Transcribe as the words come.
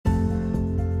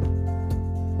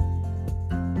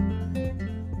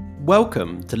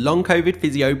Welcome to Long COVID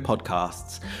Physio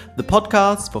Podcasts, the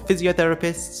podcast for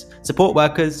physiotherapists, support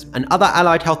workers, and other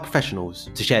allied health professionals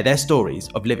to share their stories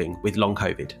of living with long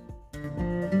COVID.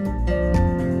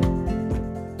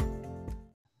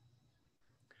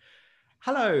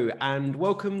 Hello and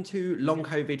welcome to Long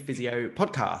COVID Physio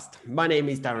Podcast. My name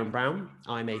is Darren Brown.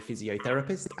 I'm a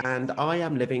physiotherapist and I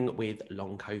am living with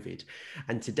long COVID.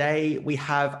 And today we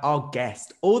have our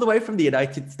guest all the way from the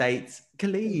United States,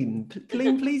 Colleen.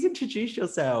 Colleen, please introduce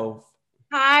yourself.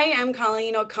 Hi, I'm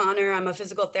Colleen O'Connor. I'm a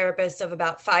physical therapist of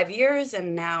about 5 years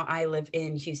and now I live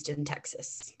in Houston,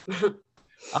 Texas.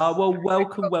 Well,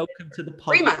 welcome to the podcast.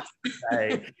 3 months.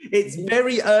 Today. It's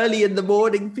very early in the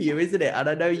morning for you, isn't it? And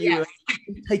I know you are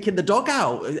taking the dog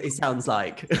out, it sounds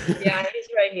like. Yeah, he's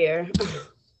right here.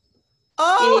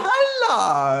 Oh,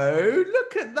 hello.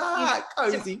 Look at that.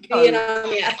 Cozy.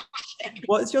 Yeah.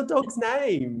 What's your dog's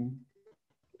name?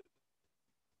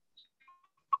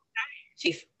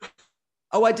 Chief.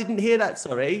 Oh, I didn't hear that.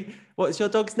 Sorry. What's your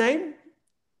dog's name?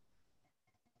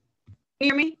 Can you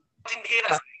hear me? I didn't hear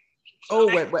that. Oh,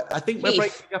 I think we're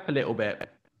breaking up a little bit.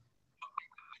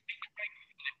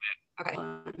 Okay.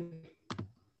 Am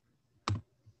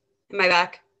I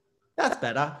back? That's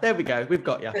better. There we go. We've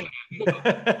got you.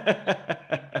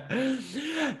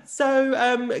 So,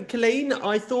 Colleen,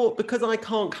 I thought because I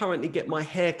can't currently get my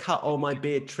hair cut or my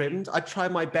beard trimmed, I'd try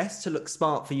my best to look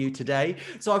smart for you today.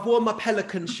 So I've worn my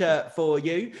Pelican shirt for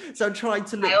you. So I'm trying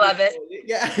to look. I love it.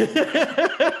 Yeah.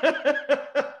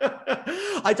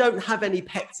 I don't have any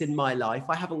pets in my life.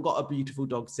 I haven't got a beautiful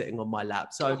dog sitting on my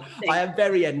lap. So I am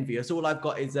very envious. All I've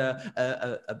got is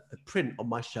a print on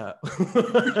my shirt.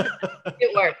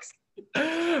 It works.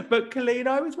 But Colleen,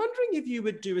 I was wondering if you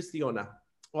would do us the honour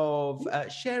of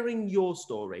sharing your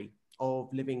story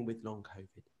of living with long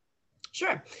COVID.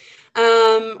 Sure.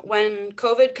 When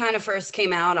COVID kind of first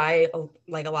came out, I,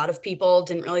 like a lot of people,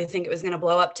 didn't really think it was going to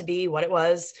blow up to be what it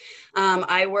was.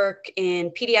 I work in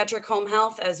pediatric home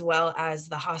health as well as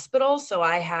the hospital. So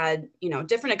I had,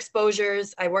 different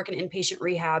exposures. I work in inpatient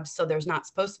rehab, so there's not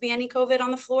supposed to be any COVID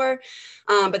on the floor.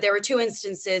 But there were 2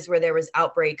 instances where there was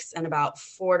outbreaks and about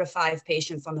 4 to 5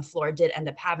 patients on the floor did end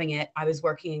up having it. I was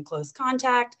working in close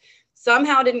contact,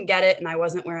 somehow didn't get it, and I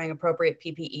wasn't wearing appropriate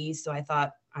PPE. So I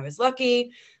thought I was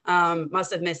lucky,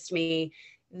 must have missed me.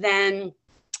 Then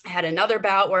I had another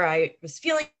bout where I was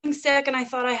feeling sick and I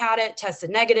thought I had it, tested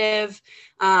negative.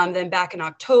 Then back in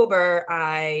October,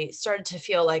 I started to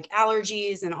feel like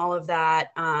allergies and all of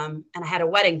that. And I had a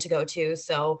wedding to go to.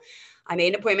 So I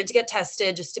made an appointment to get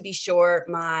tested just to be sure.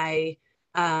 My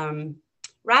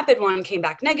rapid one came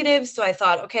back negative. So I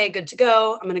thought, okay, good to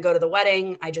go. I'm going to go to the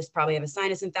wedding. I just probably have a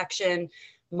sinus infection.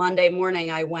 Monday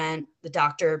morning, I went, the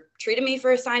doctor treated me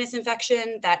for a sinus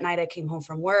infection. That night I came home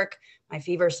from work, my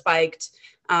fever spiked.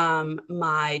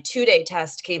 My 2-day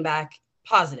test came back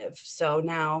positive. So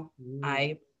now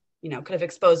I, could have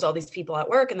exposed all these people at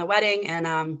work and the wedding. And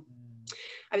I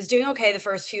was doing okay the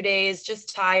first few days,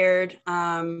 just tired,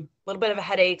 a little bit of a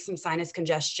headache, some sinus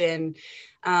congestion.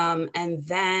 And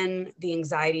then the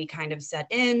anxiety kind of set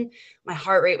in. My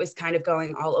heart rate was kind of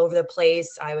going all over the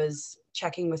place. I was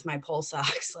checking with my pulse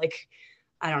ox, like,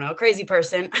 I don't know, a crazy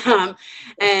person.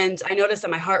 And I noticed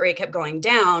that my heart rate kept going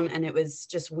down and it was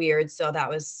just weird. So that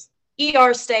was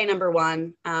ER stay number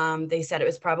 1. They said it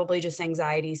was probably just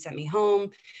anxiety, sent me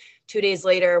home. 2 days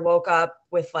later, woke up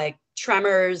with like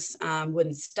tremors,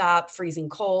 wouldn't stop, freezing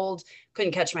cold,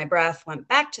 couldn't catch my breath, went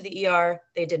back to the ER.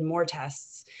 They did more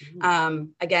tests.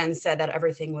 Again, said that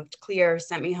everything looked clear,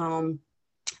 sent me home.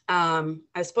 I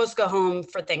was supposed to go home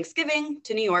for Thanksgiving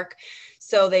to New York.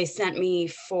 So they sent me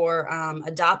for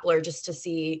a Doppler just to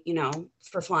see,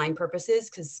 for flying purposes,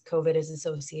 because COVID is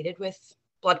associated with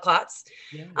blood clots.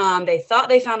 Yeah. They thought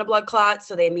they found a blood clot.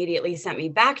 So they immediately sent me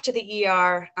back to the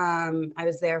ER. I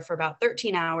was there for about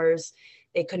 13 hours.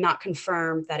 They could not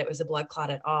confirm that it was a blood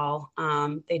clot at all.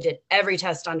 They did every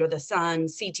test under the sun,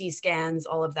 CT scans,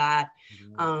 all of that.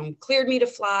 Cleared me to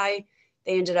fly.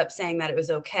 They ended up saying that it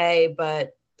was okay,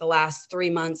 but the last 3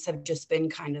 months have just been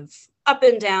kind of up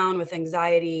and down with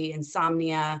anxiety,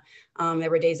 insomnia. There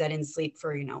were days I didn't sleep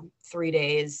for, 3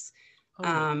 days.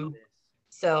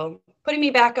 So putting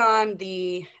me back on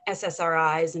the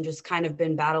SSRIs and just kind of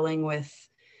been battling with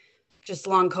just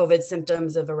long COVID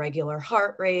symptoms of irregular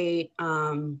heart rate,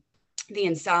 the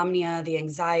insomnia, the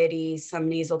anxiety, some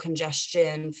nasal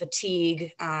congestion,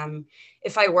 fatigue.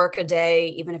 If I work a day,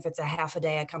 even if it's a half a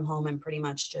day, I come home and pretty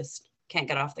much just can't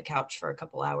get off the couch for a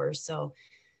couple hours. So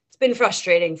it's been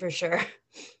frustrating for sure.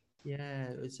 Yeah.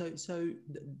 So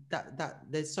that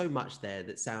there's so much there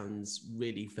that sounds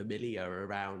really familiar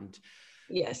around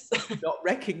Yes. Not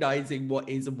recognizing what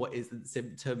is and what isn't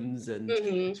symptoms, and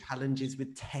Mm-hmm. challenges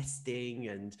with testing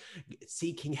and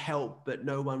seeking help, but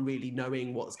no one really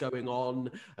knowing what's going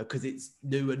on because it's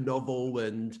new and novel,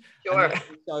 and Sure. then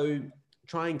also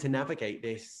trying to navigate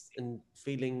this and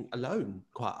feeling alone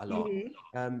quite a lot.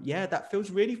 Mm-hmm. Yeah, that feels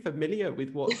really familiar with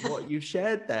what you've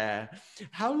shared there.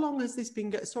 How long has this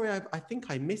been? Sorry, I think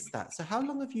I missed that. So how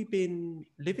long have you been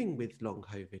living with long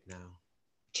COVID now?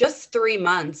 Just 3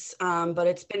 months, but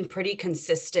it's been pretty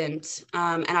consistent.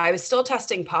 And I was still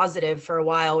testing positive for a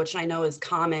while, which I know is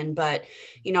common, but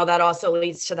that also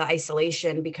leads to the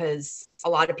isolation because a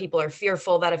lot of people are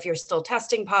fearful that if you're still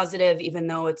testing positive, even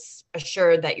though it's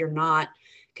assured that you're not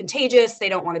contagious, they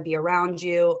don't want to be around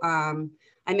you.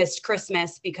 I missed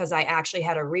Christmas because I actually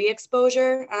had a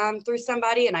re-exposure through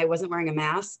somebody and I wasn't wearing a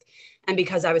mask. And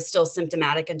because I was still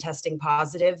symptomatic and testing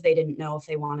positive, they didn't know if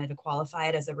they wanted to qualify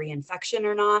it as a reinfection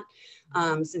or not,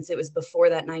 since it was before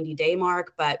that 90-day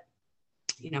mark. But,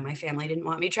 my family didn't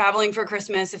want me traveling for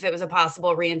Christmas if it was a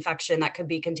possible reinfection that could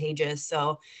be contagious.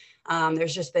 So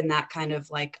there's just been that kind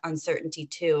of like uncertainty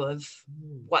too of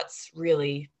what's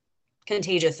really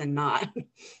contagious and not.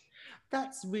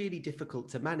 That's really difficult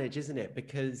to manage, isn't it?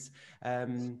 Because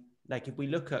like if we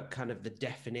look at kind of the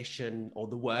definition or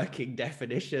the working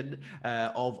definition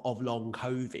of long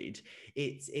COVID,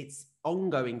 it's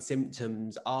ongoing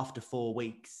symptoms after 4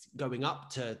 weeks, going up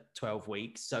to 12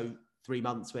 weeks. So 3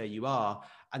 months where you are,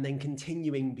 and then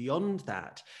continuing beyond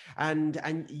that. And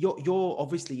you're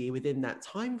obviously within that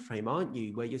time frame, aren't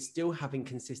you, where you're still having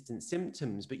consistent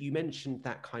symptoms. But you mentioned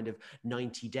that kind of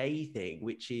 90-day thing,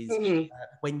 which is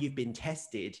when you've been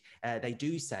tested, they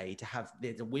do say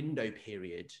there's a window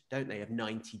period, don't they, of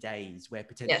 90 days where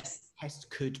potentially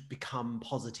test could become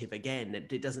positive again.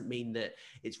 It doesn't mean that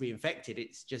it's reinfected.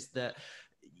 It's just that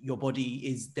your body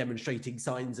is demonstrating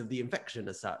signs of the infection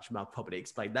as such. I'll probably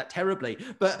explain that terribly,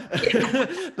 but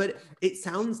but it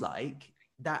sounds like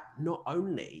that not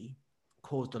only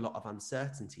caused a lot of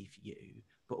uncertainty for you,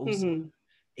 but also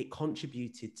it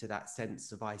contributed to that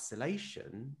sense of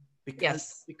isolation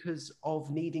because of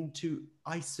needing to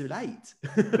isolate.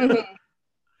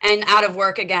 And out of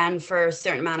work again for a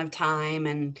certain amount of time.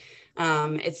 And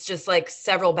it's just like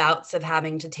several bouts of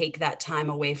having to take that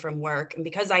time away from work. And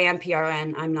because I am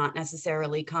PRN, I'm not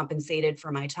necessarily compensated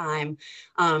for my time.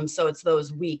 So it's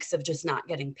those weeks of just not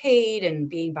getting paid and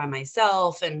being by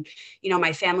myself. And,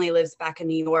 my family lives back in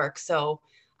New York. So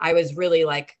I was really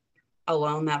like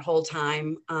alone that whole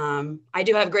time. I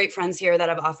do have great friends here that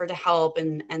have offered to help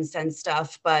and send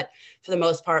stuff, but for the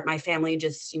most part, my family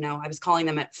just, I was calling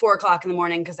them at 4:00 in the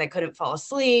morning because I couldn't fall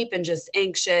asleep and just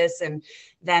anxious, and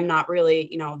them not really,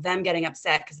 them getting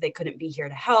upset because they couldn't be here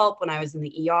to help when I was in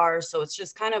the ER. So it's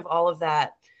just kind of all of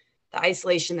that, the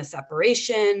isolation, the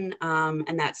separation,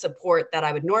 and that support that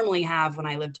I would normally have when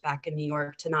I lived back in New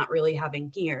York to not really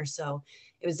having here. So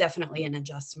it was definitely an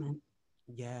adjustment.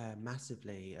 Yeah,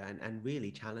 massively, and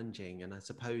really challenging. And I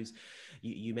suppose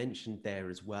you mentioned there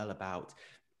as well about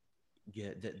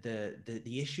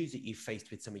the issues that you faced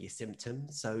with some of your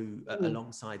symptoms. So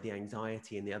alongside the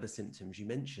anxiety and the other symptoms, you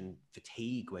mentioned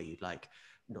fatigue, where you'd like,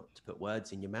 not to put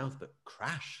words in your mouth, but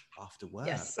crash after work,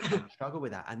 and struggle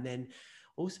with that. And then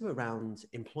also around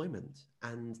employment,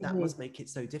 and that must make it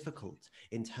so difficult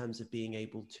in terms of being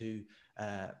able to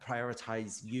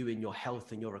prioritize you and your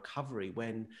health and your recovery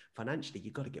when financially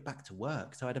you've got to get back to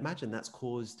work. So I'd imagine that's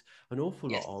caused an awful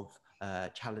lot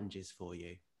of challenges for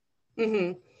you.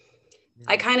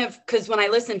 I kind of, because when I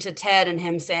listened to Ted and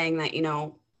him saying that,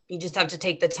 you just have to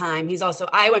take the time.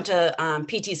 I went to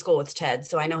PT school with Ted,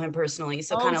 so I know him personally.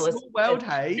 So kind of listen. World,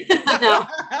 hey.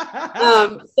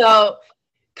 So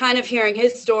kind of hearing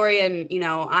his story, and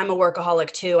I'm a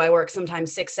workaholic too. I work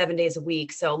sometimes 6-7 days a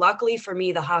week. So luckily for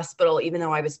me, the hospital, even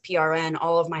though I was PRN,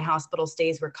 all of my hospital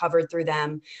stays were covered through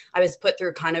them. I was put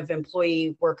through kind of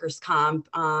employee workers comp.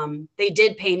 They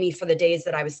did pay me for the days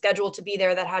that I was scheduled to be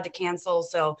there that had to cancel.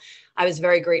 So I was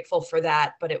very grateful for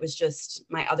that, but it was just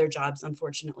my other jobs,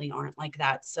 unfortunately, aren't like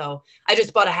that. So I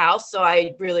just bought a house, so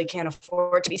I really can't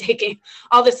afford to be taking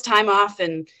all this time off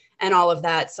and all of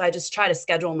that. So I just try to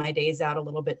schedule my days out a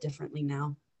little bit differently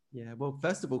now. Yeah, well,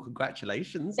 first of all,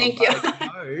 congratulations. Thank you.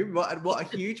 Home. What a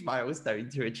huge milestone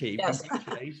to achieve. Yes.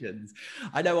 Congratulations.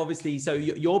 I know, obviously, so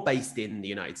you're based in the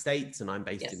United States and I'm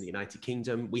based in the United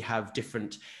Kingdom. We have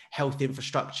different health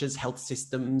infrastructures, health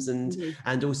systems,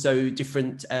 and also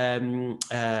different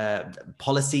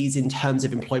policies in terms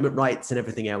of employment rights and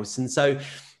everything else. And so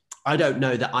I don't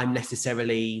know that I'm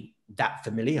necessarily that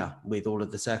familiar with all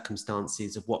of the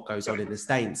circumstances of what goes on in the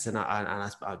States, and I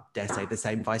dare say the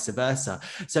same vice versa.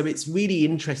 So it's really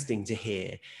interesting to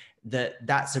hear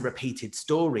that's a repeated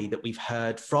story that we've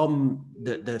heard from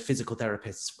the physical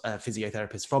therapists,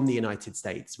 physiotherapists from the United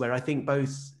States, where I think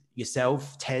both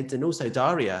yourself, Ted, and also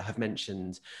Daria have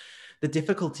mentioned the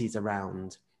difficulties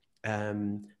around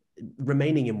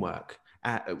remaining in work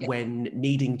when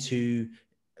needing to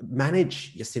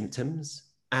manage your symptoms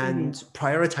and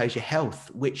prioritize your health,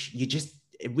 which you just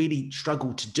really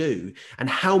struggle to do, and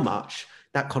how much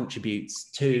that contributes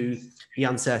to the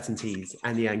uncertainties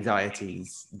and the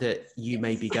anxieties that you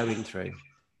may be going through.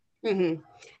 And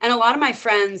a lot of my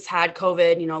friends had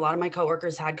COVID, a lot of my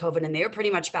coworkers had COVID, and they were pretty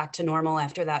much back to normal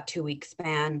after that 2-week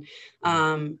span.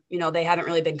 They haven't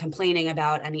really been complaining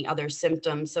about any other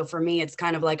symptoms. So for me, it's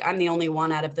kind of like I'm the only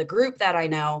one out of the group that I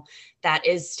know that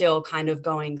is still kind of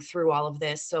going through all of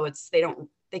this. So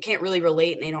they can't really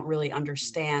relate, and they don't really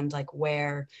understand like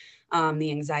where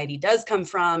the anxiety does come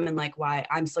from, and like why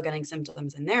I'm still getting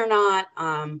symptoms and they're not.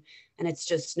 And it's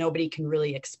just, nobody can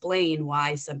really explain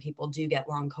why some people do get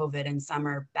long COVID and some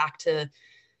are back to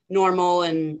normal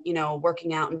and,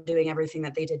 working out and doing everything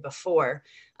that they did before.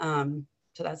 So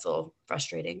that's a little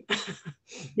frustrating.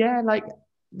 Yeah. Like,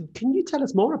 can you tell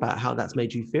us more about how that's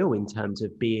made you feel in terms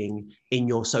of being in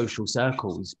your social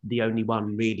circles, the only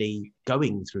one really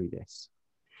going through this?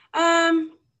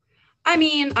 I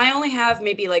mean, I only have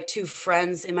maybe like 2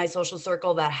 friends in my social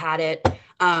circle that had it.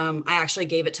 I actually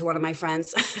gave it to one of my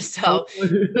friends. So we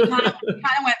kind of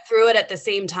went through it at the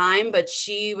same time, but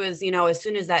she was, as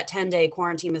soon as that 10-day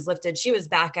quarantine was lifted, she was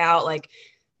back out. Like,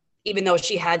 even though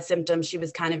she had symptoms, she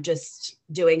was kind of just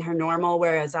doing her normal,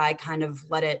 whereas I kind of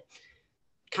let it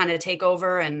kind of take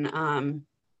over. And,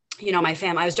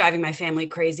 I was driving my family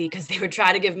crazy because they would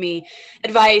try to give me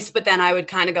advice, but then I would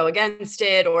kind of go against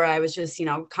it, or I was just,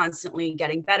 constantly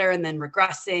getting better and then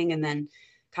regressing and then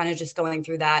kind of just going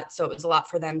through that. So it was a lot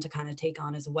for them to kind of take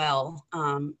on as well.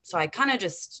 So I kind of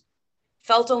just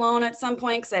felt alone at some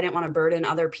point because I didn't want to burden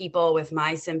other people with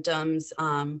my symptoms.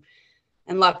 And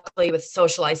luckily with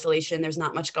social isolation, there's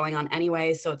not much going on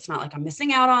anyway. So it's not like I'm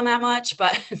missing out on that much,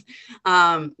 but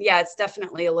it's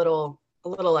definitely a little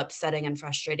upsetting and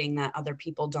frustrating that other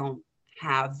people don't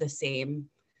have the same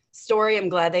story. I'm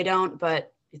glad they don't,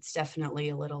 but it's definitely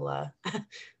a little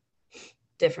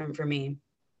different for me.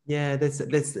 Yeah,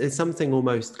 there's something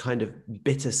almost kind of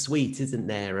bittersweet, isn't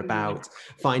there, about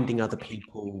finding other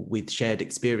people with shared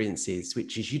experiences,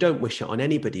 which is, you don't wish it on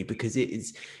anybody because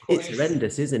it's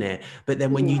horrendous, isn't it? But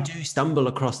then when you do stumble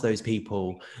across those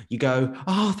people, you go,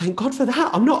 oh, thank God for that.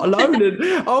 I'm not alone. And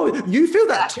oh, you feel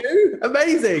that too?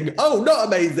 Amazing. Oh, not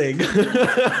amazing.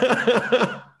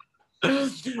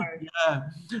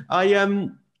 Yeah.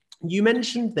 You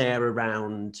mentioned there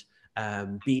around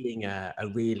being a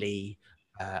really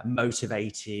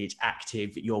motivated,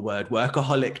 active, your word,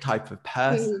 workaholic type of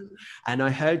person. And I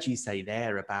heard you say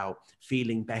there about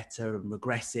feeling better and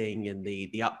regressing and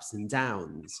the ups and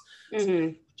downs. So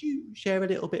could you share a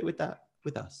little bit with that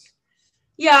with us?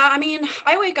 Yeah, I mean,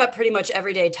 I wake up pretty much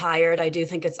every day tired. I do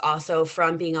think it's also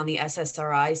from being on the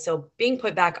SSRI. So being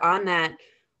put back on that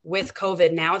with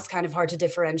COVID, now it's kind of hard to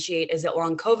differentiate. Is it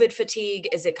long COVID fatigue?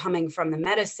 Is it coming from the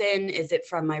medicine? Is it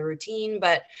from my routine?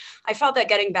 But I felt that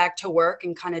getting back to work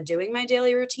and kind of doing my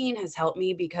daily routine has helped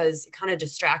me because it kind of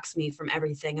distracts me from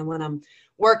everything. And when I'm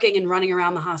working and running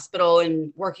around the hospital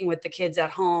and working with the kids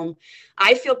at home,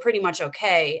 I feel pretty much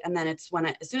okay. And then it's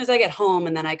as soon as I get home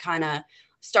and then I kind of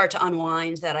start to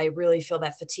unwind that I really feel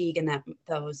that fatigue and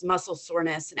those muscle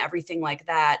soreness and everything like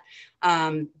that.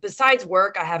 Besides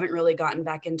work, I haven't really gotten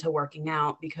back into working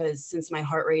out because since my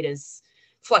heart rate is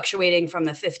fluctuating from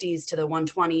the 50s to the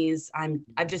 120s,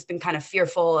 I've just been kind of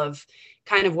fearful of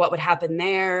kind of what would happen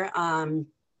there, and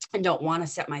don't want to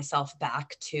set myself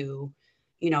back to,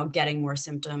 getting more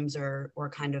symptoms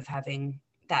or kind of having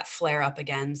that flare up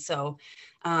again. So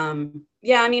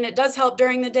I mean, it does help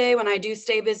during the day when I do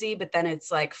stay busy, but then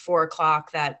it's like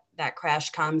 4:00 that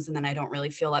crash comes and then I don't really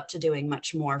feel up to doing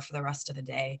much more for the rest of the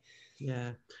day.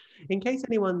 Yeah. In case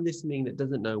anyone listening that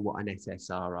doesn't know what an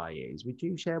SSRI is, would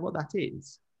you share what that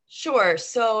is? Sure.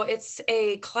 So it's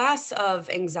a class of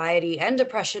anxiety and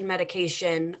depression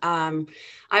medication.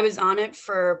 I was on it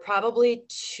for probably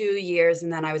 2 years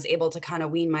and then I was able to kind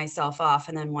of wean myself off.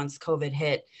 And then once COVID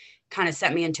hit, kind of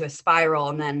sent me into a spiral.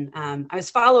 And then I was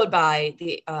followed by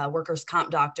the workers'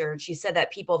 comp doctor. She said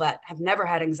that people that have never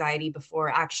had anxiety before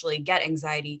actually get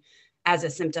anxiety as a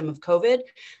symptom of COVID.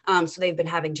 So they've been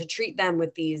having to treat them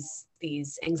with these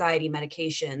anxiety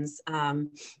medications.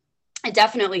 It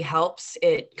definitely helps.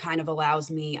 It kind of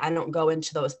allows me, I don't go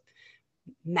into those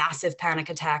massive panic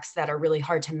attacks that are really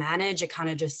hard to manage. It kind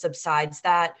of just subsides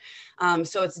that.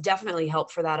 So it's definitely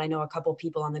helped for that. I know a couple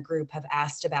people on the group have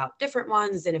asked about different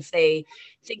ones and if they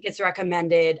think it's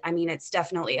recommended. I mean, it's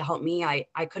definitely helped me.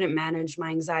 I couldn't manage my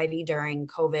anxiety during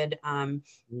COVID.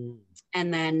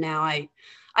 And then now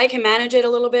I can manage it a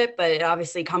little bit, but it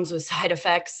obviously comes with side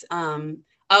effects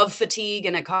of fatigue,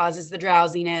 and it causes the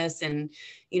drowsiness and,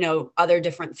 other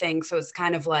different things. So it's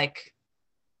kind of like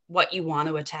what you want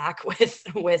to attack with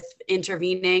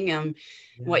intervening and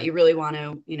what you really want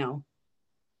to,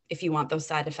 if you want those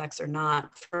side effects or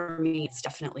not. For me, it's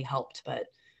definitely helped. But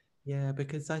yeah,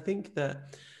 because I think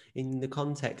that in the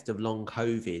context of long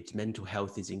COVID, mental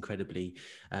health is incredibly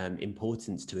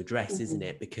important to address, isn't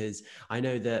it? Because I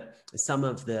know that some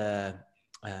of the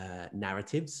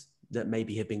narratives that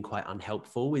maybe have been quite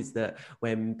unhelpful is that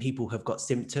when people have got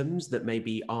symptoms that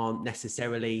maybe aren't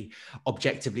necessarily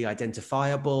objectively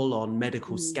identifiable on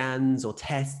medical scans or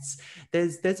tests,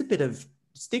 there's a bit of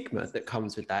stigma that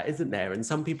comes with that, isn't there? And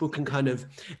some people can kind of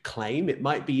claim it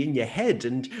might be in your head.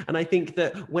 And I think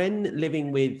that when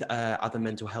living with other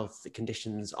mental health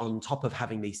conditions on top of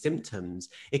having these symptoms,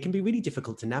 it can be really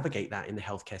difficult to navigate that in the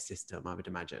healthcare system, I would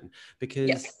imagine,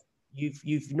 because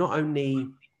you've not only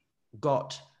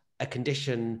got a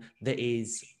condition that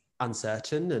is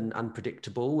uncertain and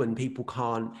unpredictable and people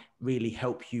can't really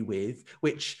help you with,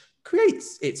 which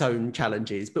creates its own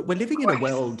challenges, but we're living in a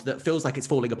world that feels like it's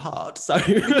falling apart. So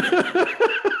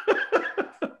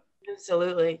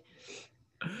absolutely.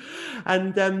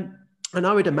 And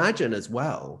I would imagine as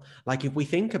well, like if we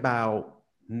think about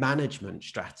management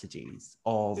strategies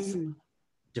of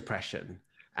depression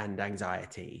and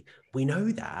anxiety, we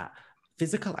know that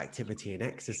physical activity and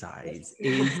exercise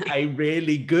is a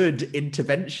really good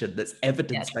intervention that's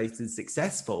evidence-based and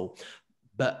successful.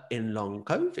 But in long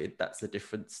COVID, that's a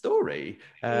different story.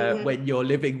 When you're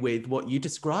living with what you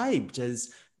described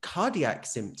as cardiac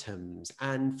symptoms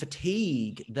and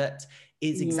fatigue that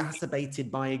is exacerbated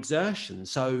by exertion.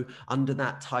 So under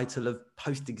that title of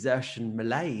post-exertion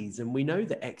malaise, and we know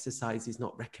that exercise is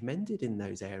not recommended in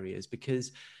those areas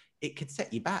because it could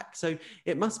set you back. So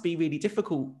it must be really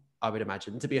difficult, I would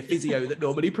imagine, to be a physio that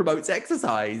normally promotes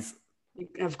exercise.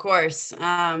 Of course.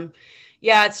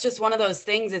 Yeah, it's just one of those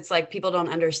things. It's like people don't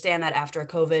understand that after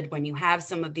COVID, when you have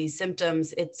some of these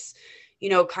symptoms, it's,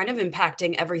 kind of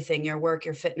impacting everything, your work,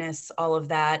 your fitness, all of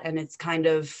that. And it's kind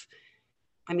of,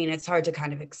 I mean, it's hard to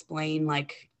kind of explain.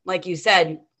 Like you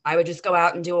said, I would just go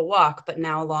out and do a walk, but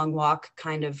now a long walk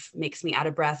kind of makes me out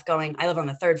of breath I live on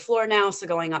the 3rd floor now. So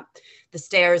going up the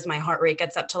stairs, my heart rate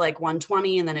gets up to like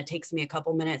 120, and then it takes me a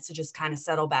couple minutes to just kind of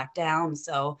settle back down.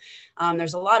 So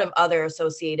there's a lot of other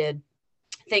associated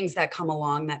things that come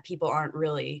along that people aren't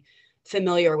really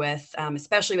familiar with,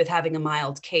 especially with having a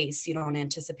mild case. You don't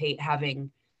anticipate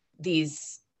having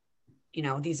these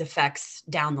effects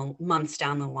months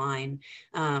down the line.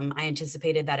 I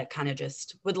anticipated that it kind of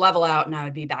just would level out and I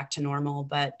would be back to normal,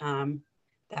 but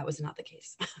that was not the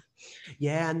case.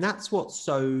 Yeah, and that's what's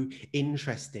so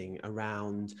interesting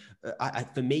around,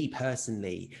 for me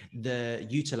personally, the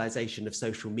utilization of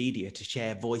social media to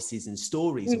share voices and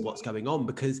stories of what's going on,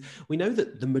 because we know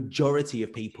that the majority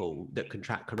of people that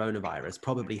contract coronavirus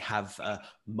probably have a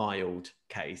mild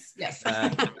case. Yes.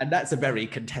 And that's a very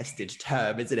contested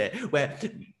term, isn't it? Where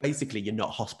basically you're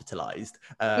not hospitalized.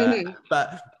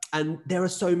 And there are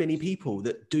so many people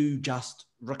that do just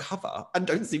recover and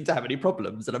don't seem to have any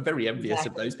problems. And I'm very envious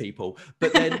of those people.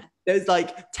 But then there's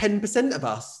like 10% of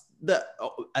us that,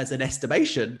 as an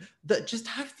estimation, that just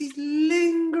have these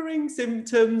lingering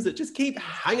symptoms that just keep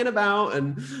hanging about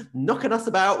and knocking us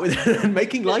about with and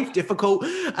making life difficult.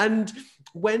 And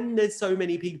when there's so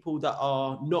many people that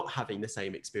are not having the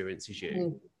same experience as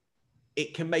you,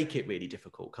 it can make it really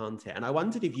difficult, can't it? And I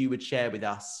wondered if you would share with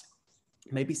us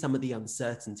maybe some of the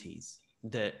uncertainties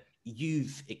that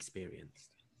you've experienced.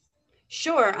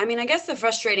 Sure. I mean, I guess the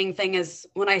frustrating thing is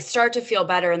when I start to feel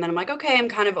better and then I'm like, okay, I'm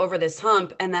kind of over this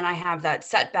hump. And then I have that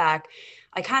setback.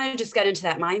 I kind of just get into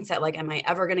that mindset. Like, am I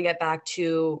ever going to get back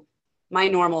to my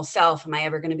normal self? Am I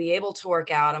ever going to be able to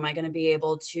work out? Am I going to be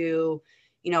able to,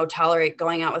 tolerate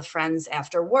going out with friends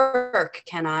after work?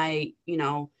 Can I,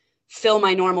 fill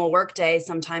my normal work day?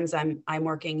 Sometimes I'm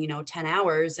working, 10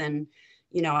 hours and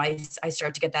I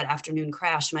start to get that afternoon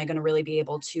crash. Am I going to really be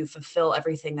able to fulfill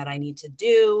everything that I need to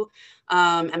do?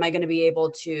 Am I going to be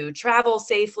able to travel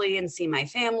safely and see my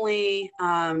family?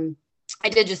 I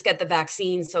did just get the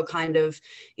vaccine. So kind of,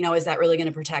 is that really going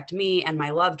to protect me and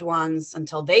my loved ones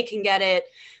until they can get it?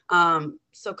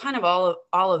 So kind of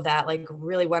all of that, like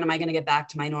really, when am I going to get back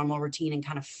to my normal routine and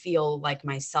kind of feel like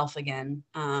myself again?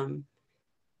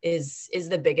 Is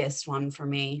the biggest one for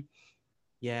me.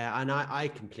 Yeah, and I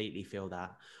completely feel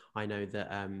that. I know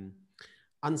that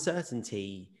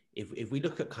uncertainty, if we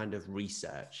look at kind of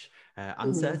research,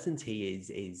 uncertainty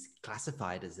is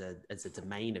classified as a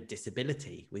domain of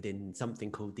disability within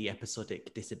something called the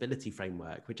episodic disability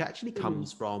framework, which actually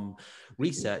comes from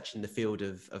research in the field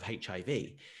of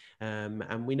HIV.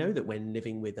 And we know that when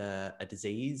living with a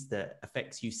disease that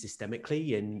affects you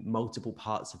systemically in multiple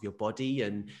parts of your body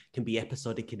and can be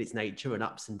episodic in its nature and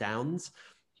ups and downs,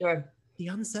 Sure. the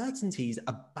uncertainties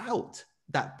about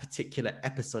that particular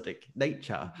episodic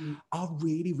nature are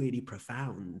really, really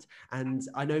profound. And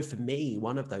I know for me,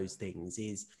 one of those things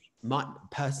is my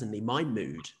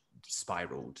mood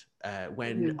spiraled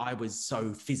when I was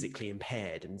so physically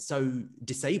impaired and so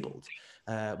disabled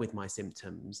with my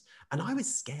symptoms. And I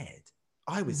was scared.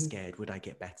 I was scared, would I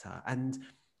get better? And,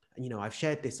 you know, I've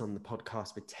shared this on the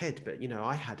podcast with Ted, but, you know,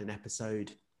 I had an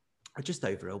episode just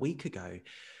over a week ago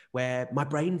where my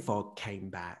brain fog came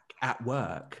back at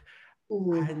work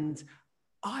and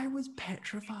I was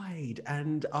petrified,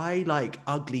 and I like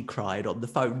ugly cried on the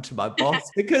phone to my boss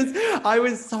because I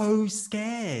was so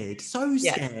scared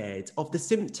of the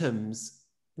symptoms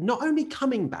not only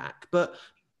coming back, but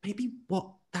maybe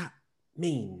what that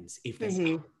means if they're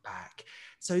coming back.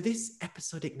 So this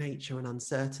episodic nature and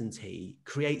uncertainty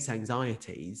creates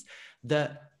anxieties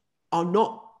that are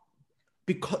not,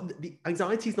 because the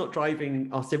anxiety is not driving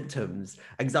our symptoms.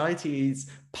 Anxiety is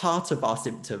part of our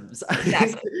symptoms.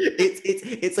 Exactly.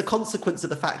 it's a consequence of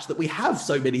the fact that we have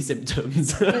so many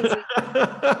symptoms. And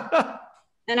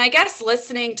I guess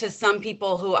listening to some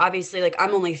people who obviously, like,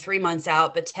 I'm only 3 months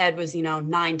out, but Ted was,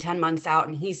 9-10 months out,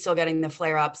 and he's still getting the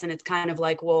flare-ups. And it's kind of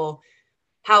like, well,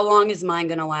 how long is mine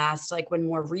going to last? Like, when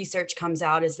more research comes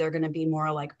out, is there going to be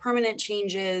more like permanent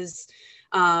changes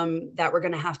that we're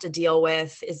going to have to deal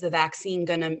with? Is the vaccine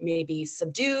going to maybe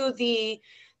subdue the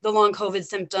long COVID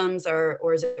symptoms,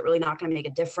 or is it really not going to make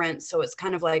a difference? So it's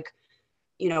kind of like,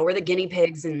 we're the guinea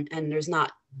pigs, and there's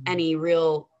not any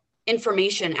real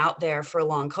information out there for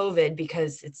long COVID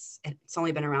because it's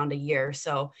only been around a year.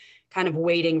 So kind of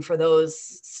waiting for those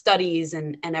studies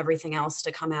and everything else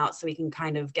to come out so we can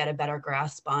kind of get a better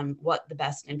grasp on what the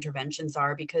best interventions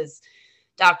are, because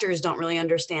doctors don't really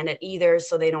understand it either.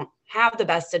 So they don't have the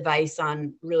best advice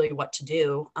on really what to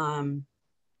do.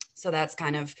 So that's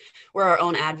kind of, we're our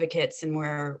own advocates, and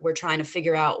we're trying to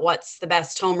figure out what's the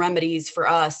best home remedies for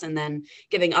us, and then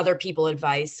giving other people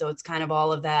advice. So it's kind of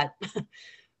all of that.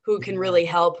 Who can really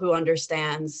help, who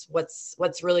understands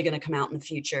what's really going to come out in the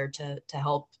future to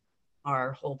help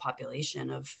our whole population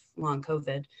of long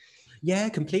COVID. Yeah,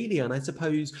 completely. And I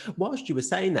suppose whilst you were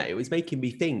saying that, it was making me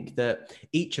think that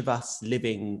each of us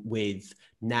living with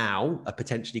now a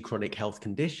potentially chronic health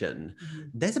condition,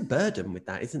 there's a burden with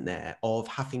that, isn't there? Of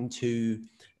having to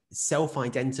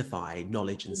self-identify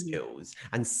knowledge and skills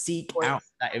and seek out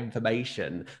that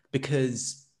information,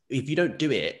 because if you don't do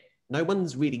it, no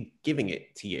one's really giving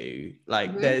it to you.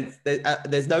 Like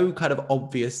there's no kind of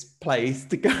obvious place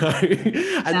to go.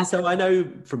 And so I know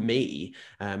from me,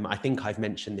 I think I've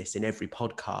mentioned this in every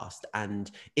podcast, and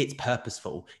it's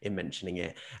purposeful in mentioning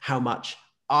it, how much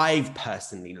I've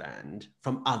personally learned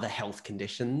from other health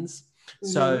conditions.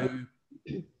 So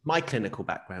my clinical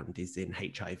background is in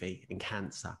HIV and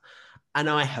cancer, and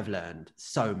I have learned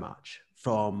so much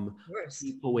from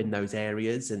people in those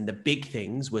areas. And the big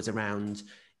things was around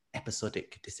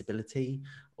episodic disability,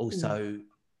 also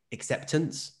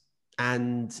acceptance,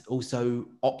 and also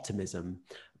optimism.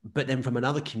 But then from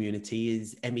another community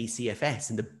is MECFS,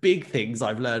 and the big things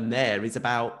I've learned there is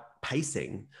about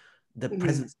pacing, the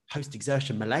presence of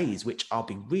post-exertion malaise, which I'll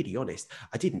be really honest,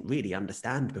 I didn't really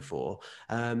understand before.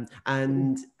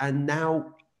 And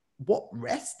now what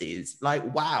rest is,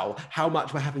 like, wow, how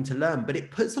much we're having to learn. But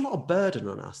it puts a lot of burden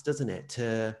on us, doesn't it,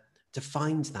 to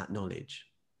find that knowledge.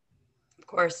 Of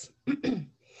course.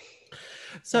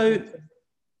 So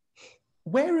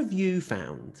where have you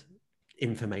found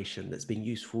information that's been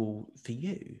useful for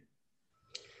you?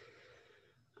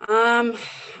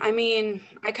 I mean,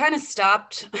 I kind of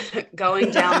stopped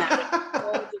going down that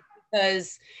road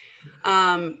because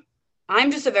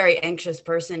I'm just a very anxious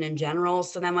person in general.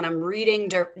 So then when I'm reading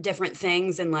different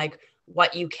things and like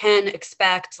what you can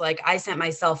expect, like I sent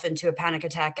myself into a panic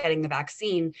attack getting the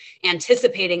vaccine,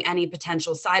 anticipating any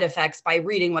potential side effects by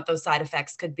reading what those side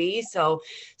effects could be. So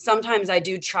sometimes I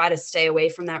do try to stay away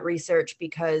from that research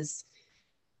because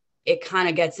it kind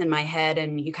of gets in my head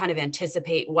and you kind of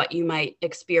anticipate what you might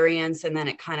experience. And then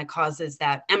it kind of causes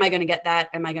that, am I going to get that?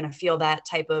 Am I going to feel that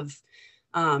type of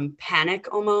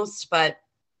panic almost? But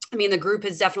I mean, the group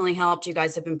has definitely helped. You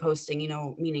guys have been posting,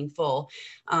 meaningful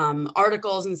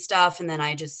articles and stuff. And then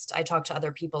I talk to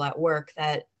other people at work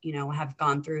that, have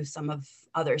gone through some of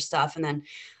other stuff. And then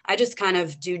I just kind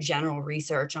of do general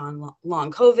research on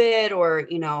long COVID or,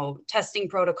 testing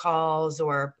protocols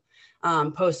or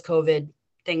post-COVID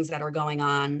things that are going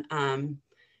on. I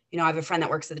have a friend that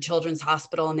works at the Children's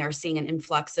Hospital, and they're seeing an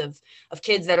influx of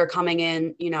kids that are coming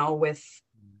in, with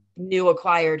new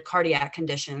acquired cardiac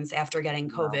conditions after getting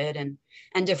COVID. Wow.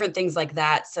 and different things like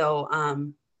that. So,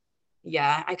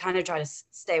 I kind of try to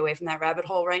stay away from that rabbit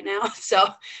hole right now. So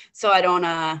I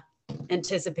don't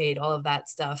anticipate all of that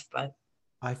stuff, but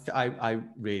I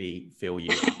really feel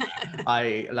you.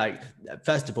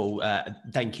 First of all,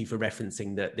 thank you for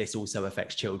referencing that this also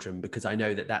affects children, because I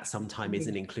know that sometimes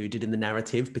isn't included in the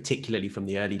narrative, particularly from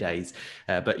the early days.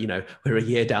 But, we're a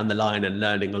year down the line and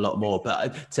learning a lot more.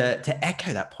 But to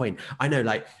echo that point, I know,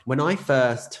 when I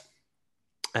first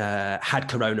had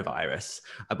coronavirus,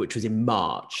 which was in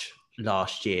March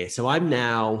last year. So I'm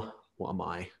now, what am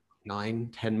I?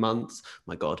 9-10 months,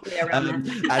 my god. Yeah,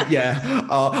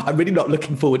 I'm really not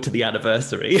looking forward to the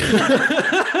anniversary.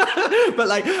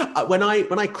 But when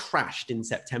I crashed in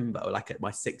September, at my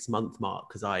 6-month mark,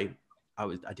 because I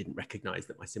didn't recognize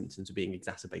that my symptoms were being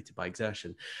exacerbated by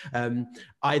exertion,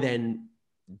 I then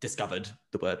discovered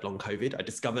the word long COVID. I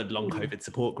discovered long COVID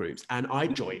support groups, and I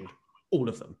joined all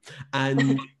of them.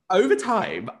 And over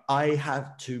time, I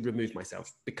have to remove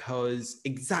myself, because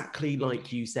exactly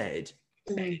like you said,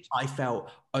 I felt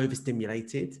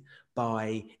overstimulated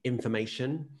by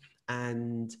information,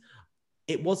 and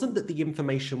it wasn't that the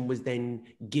information was then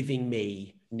giving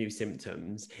me new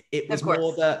symptoms. It was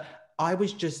more that I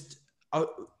was just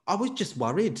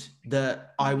worried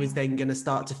that I was then going to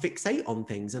start to fixate on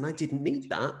things, and I didn't need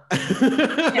that.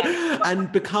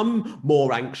 And become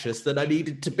more anxious than I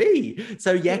needed to be.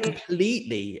 So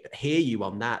completely hear you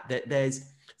on that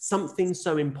there's something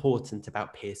so important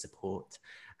about peer support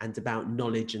and about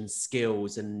knowledge and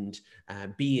skills and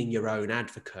being your own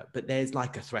advocate. But there's a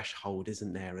threshold,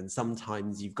 isn't there? And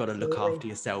sometimes you've got to look after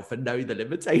yourself and know the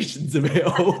limitations of it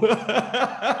all.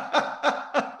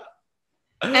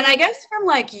 And I guess from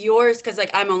yours, because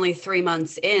I'm only 3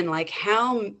 months in,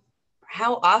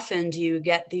 how often do you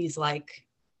get these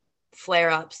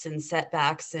flare-ups and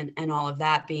setbacks and all of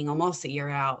that, being almost a year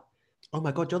out? Oh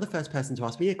my God, you're the first person to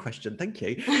ask me a question. Thank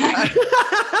you.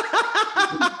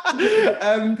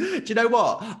 Do you know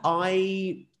what?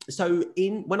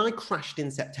 When I crashed in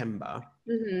September,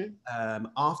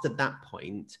 after that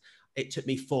point, it took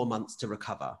me 4 months to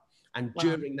recover. And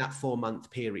during that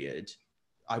 4-month period,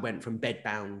 I went from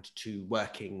bedbound to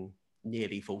working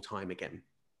nearly full time again.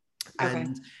 Okay.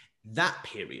 And that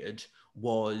period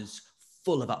was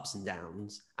full of ups and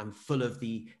downs and full of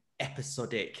the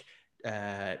episodic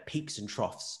peaks and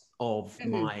troughs of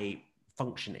my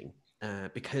functioning,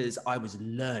 because I was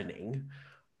learning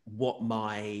what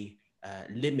my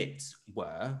limits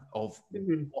were of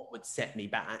what would set me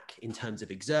back in terms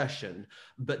of exertion.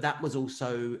 But that was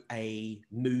also a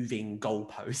moving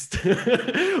goalpost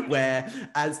where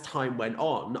as time went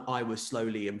on, I was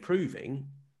slowly improving,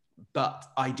 but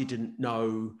I didn't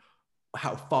know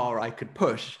how far I could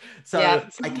push. So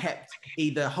I kept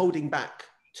either holding back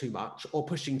too much or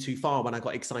pushing too far. When I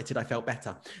got excited, I felt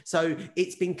better. So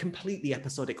it's been completely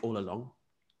episodic all along.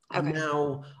 Okay.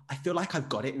 I feel like I've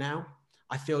got it now.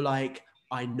 I feel like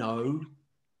I know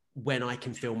when I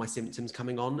can feel my symptoms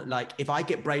coming on. Like if I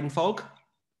get brain fog,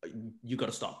 you got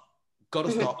to stop. Got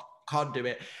to stop. Can't do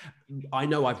it. I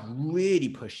know I've really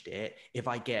pushed it if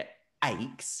I get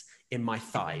aches in my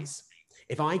thighs.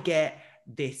 If I get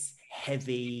this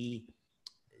heavy,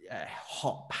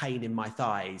 hot pain in my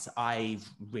thighs, I've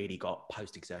really got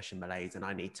post-exertion malaise and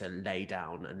I need to lay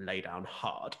down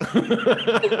hard.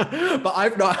 But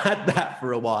I've not had that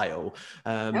for a while.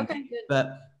 Okay, good.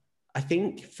 But I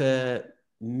think for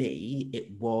me,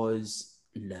 it was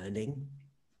learning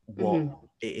what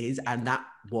it is. And that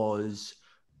was,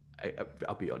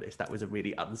 I'll be honest, that was a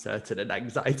really uncertain and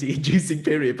anxiety-inducing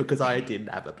period because I didn't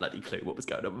have a bloody clue what was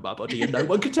going on with my body and no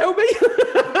one could tell me.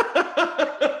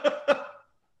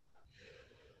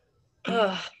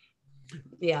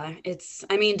 Yeah,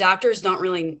 doctors don't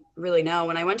really know.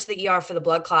 When I went to the ER for the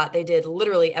blood clot, they did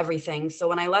literally everything. So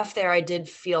when I left there, I did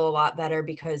feel a lot better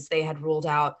because they had ruled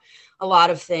out a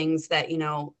lot of things that,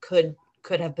 could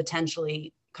have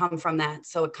potentially come from that.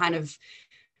 So it kind of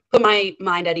put my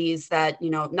mind at ease that,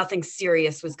 nothing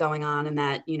serious was going on and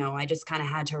that, I just kind of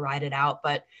had to ride it out.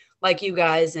 But like you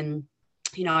guys and,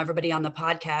 everybody on the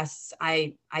podcasts,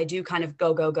 I do kind of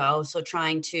go. So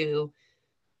trying to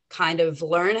kind of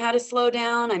learn how to slow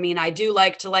down. I mean, I do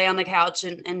like to lay on the couch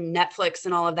and Netflix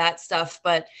and all of that stuff,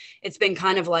 but it's been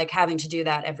kind of like having to do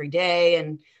that every day.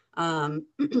 And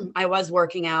I was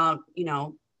working out, you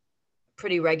know,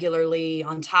 pretty regularly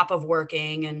on top of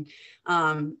working.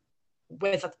 And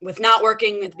with not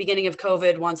working at the beginning of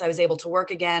COVID, once I was able to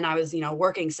work again, I was, you know,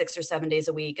 working 6 or 7 days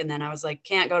a week. And then I was like,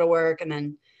 can't go to work, and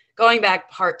then going back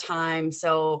part-time.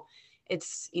 So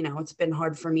it's, you know, it's been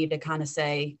hard for me to kind of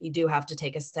say, you do have to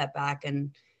take a step back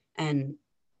and,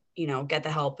 you know, get the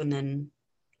help and then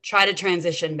try to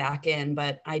transition back in.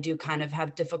 But I do kind of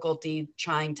have difficulty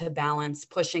trying to balance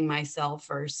pushing myself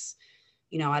versus,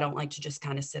 you know, I don't like to just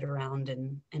kind of sit around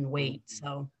and wait.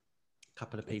 So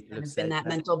couple of people have said been that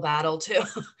mental battle too.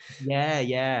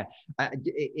 Yeah.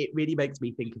 It really makes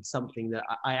me think of something that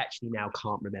I actually now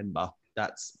can't remember.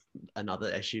 That's another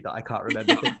issue that I can't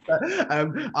remember.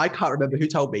 I can't remember who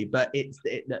told me, but it's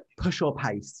that push or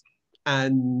pace,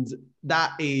 and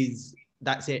that's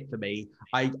it for me.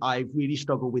 I really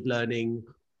struggle with learning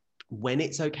when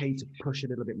it's okay to push a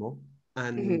little bit more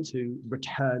and to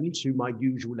return to my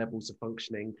usual levels of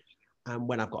functioning, and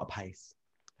when I've got a pace.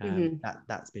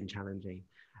 That's been challenging.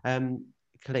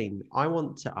 Colleen, I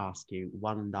want to ask you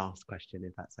one last question,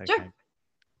 if that's okay. Sure.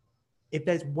 If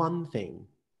there's one thing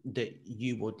that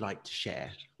you would like to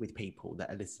share with people that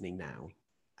are listening now,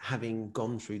 having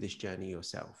gone through this journey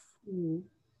yourself,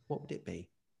 what would it be?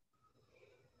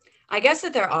 I guess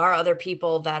that there are other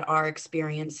people that are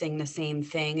experiencing the same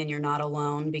thing, and you're not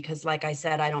alone, because like I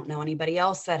said, I don't know anybody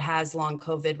else that has long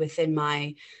COVID within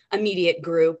my immediate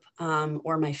group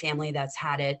or my family that's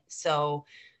had it. So,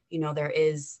 you know, there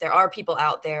are people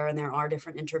out there, and there are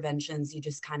different interventions. You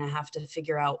just kind of have to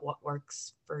figure out what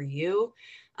works for you.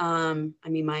 I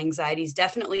mean, my anxiety's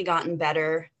definitely gotten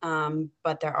better,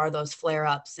 but there are those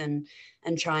flare-ups and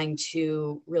trying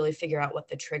to really figure out what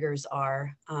the triggers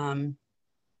are.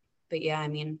 But yeah, I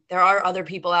mean, there are other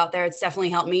people out there. It's definitely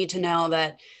helped me to know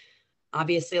that,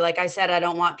 obviously, like I said, I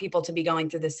don't want people to be going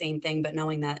through the same thing, but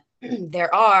knowing that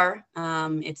there are,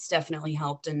 it's definitely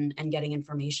helped, and getting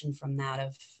information from that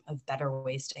of better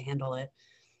ways to handle it.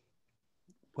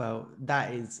 Well,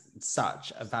 that is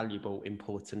such a valuable,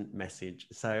 important message.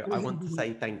 So I want to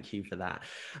say thank you for that.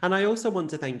 And I also want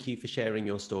to thank you for sharing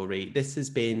your story. This has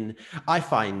been, I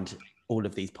find all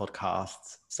of these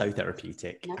podcasts so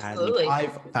therapeutic. Absolutely. And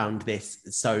I've found this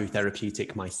so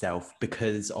therapeutic myself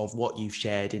because of what you've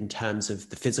shared in terms of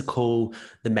the physical,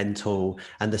 the mental,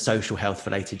 and the social health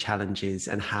related challenges,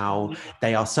 and how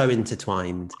they are so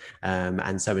intertwined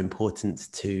and so important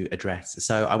to address.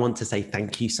 So I want to say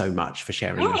thank you so much for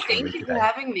sharing your story thank you today. for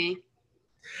having me.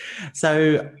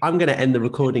 So I'm going to end the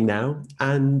recording now,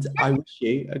 and I wish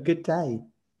you a good day.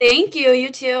 Thank you. You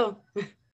too.